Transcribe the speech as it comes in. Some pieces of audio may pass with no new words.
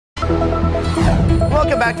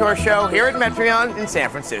Welcome back to our show here at Metreon in San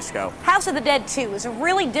Francisco. House of the Dead 2 is a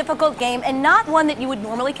really difficult game and not one that you would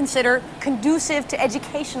normally consider conducive to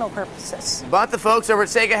educational purposes. But the folks over at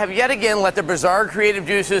Sega have yet again let their bizarre creative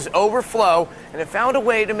juices overflow and have found a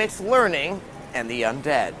way to mix learning and the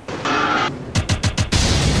undead.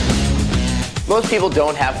 Most people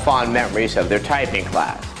don't have fond memories of their typing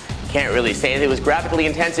class. Can't really say that it was graphically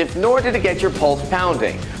intensive, nor did it get your pulse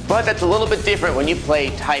pounding. But that's a little bit different when you play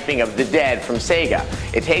Typing of the Dead from Sega.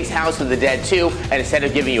 It takes House of the Dead 2, and instead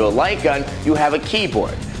of giving you a light gun, you have a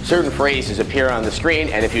keyboard. Certain phrases appear on the screen,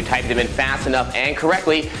 and if you type them in fast enough and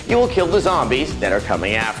correctly, you will kill the zombies that are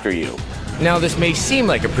coming after you. Now, this may seem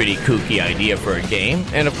like a pretty kooky idea for a game,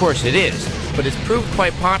 and of course it is, but it's proved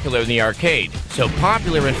quite popular in the arcade. So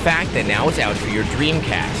popular, in fact, that now it's out for your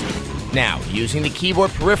Dreamcast. Now, using the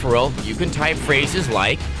keyboard peripheral, you can type phrases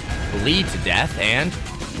like bleed to death and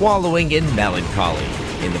wallowing in melancholy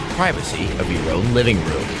in the privacy of your own living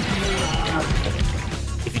room.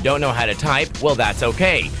 If you don't know how to type, well, that's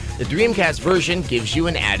okay. The Dreamcast version gives you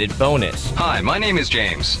an added bonus. Hi, my name is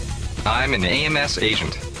James. I'm an AMS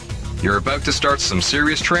agent. You're about to start some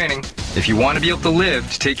serious training. If you want to be able to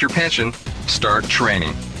live to take your pension, start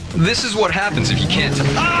training. This is what happens if you can't...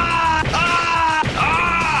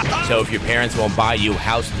 So if your parents won't buy you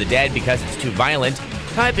House of the Dead because it's too violent,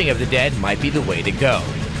 Typing of the Dead might be the way to go.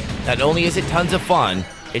 Not only is it tons of fun,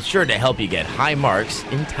 it's sure to help you get high marks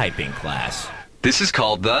in typing class. This is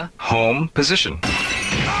called the home position.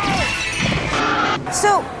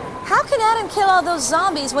 So, how can Adam kill all those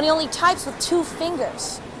zombies when he only types with 2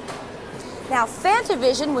 fingers? Now,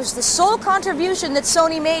 Fantavision was the sole contribution that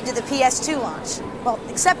Sony made to the PS2 launch. Well,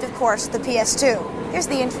 except, of course, the PS2. Here's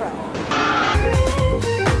the intro.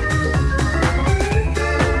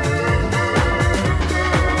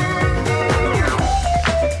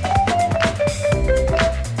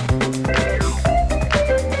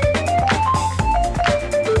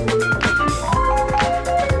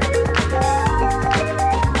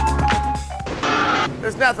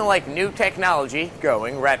 There's nothing like new technology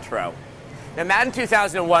going retro. Now, Madden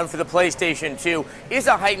 2001 for the PlayStation 2 is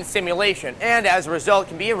a heightened simulation, and as a result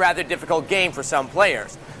can be a rather difficult game for some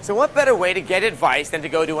players. So what better way to get advice than to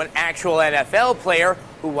go to an actual NFL player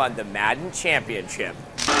who won the Madden Championship?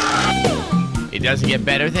 It doesn't get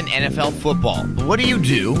better than NFL football, but what do you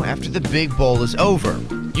do after the big bowl is over?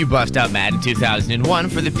 You bust out Madden 2001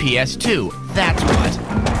 for the PS2, that's what.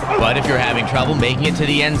 But if you're having trouble making it to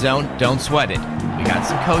the end zone, don't sweat it. We got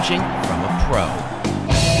some coaching from a pro.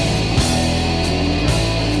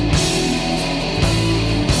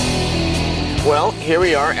 Well, here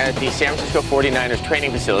we are at the San Francisco 49ers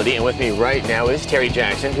training facility, and with me right now is Terry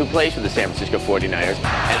Jackson, who plays for the San Francisco 49ers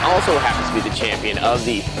and also happens to be the champion of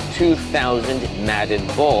the 2000 Madden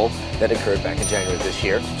Bowl that occurred back in January of this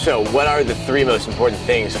year. So what are the 3 most important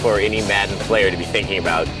things for any Madden player to be thinking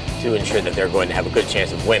about to ensure that they're going to have a good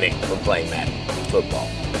chance of winning when playing Madden football?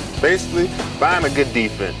 Basically, buying a good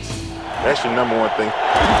defense. That's your number 1 thing.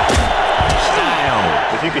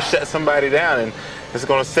 Style. If you can shut somebody down, and it's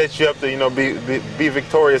going to set you up to, be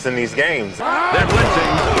victorious in these games. They're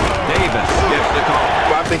blitzing. Davis gets the call.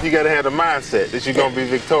 Well, I think you got to have the mindset that you're going to be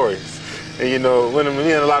victorious. And, when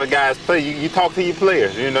a lot of guys play, you talk to your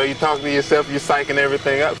players. You talk to yourself, you're psyching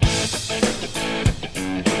everything up.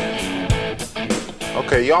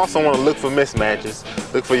 Okay, you also want to look for mismatches.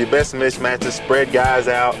 Look for your best mismatches, spread guys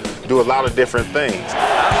out, do a lot of different things. Over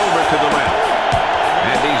to the left.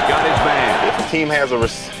 And he's got his man. If a team has a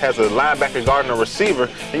linebacker guarding a receiver,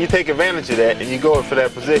 then you take advantage of that and you go for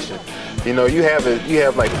that position. You have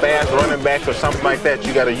like fast running backs or something like that.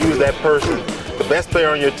 You got to use that person, the best player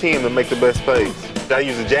on your team, to make the best plays. I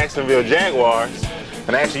use the Jacksonville Jaguars,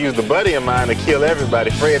 and I actually used a buddy of mine to kill everybody,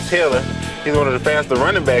 Fred Taylor. He's one of the fastest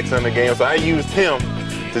running backs in the game, so I used him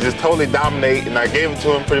to just totally dominate, and I gave it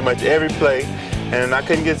to him pretty much every play, and I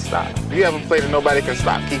couldn't get stopped. If you have a play that nobody can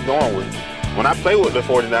stop, keep going with it. When I play with the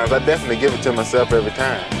 49ers, I definitely give it to myself every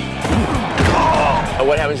time.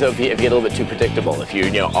 What happens though if you get a little bit too predictable? If you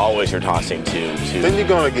always are tossing to... Then you're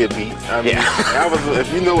going to get beat.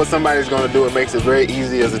 If you know what somebody's going to do, it makes it very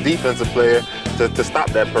easy as a defensive player to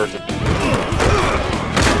stop that person.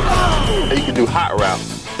 And you can do hot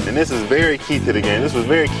routes. And this is very key to the game. This was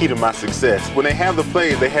very key to my success. When they have the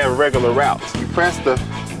plays, they have regular routes. You press the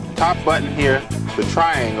top button here, the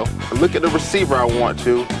triangle, and look at the receiver I want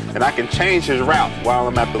to, and I can change his route while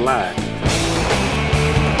I'm at the line.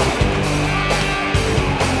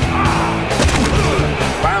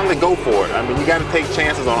 Finally go for it. I mean, you got to take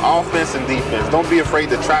chances on offense and defense. Don't be afraid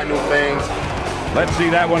to try new things. Let's see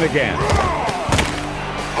that one again.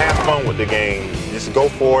 Have fun with the game. Just go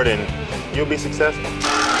for it and you'll be successful.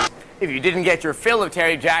 If you didn't get your fill of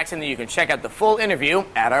Terry Jackson, then you can check out the full interview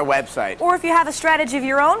at our website. Or if you have a strategy of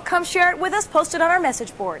your own, come share it with us, post it on our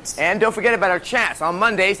message boards. And don't forget about our chats on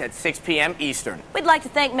Mondays at 6 p.m. Eastern. We'd like to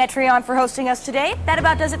thank Metreon for hosting us today. That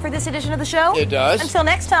about does it for this edition of the show. It does. Until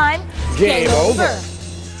next time, Game over.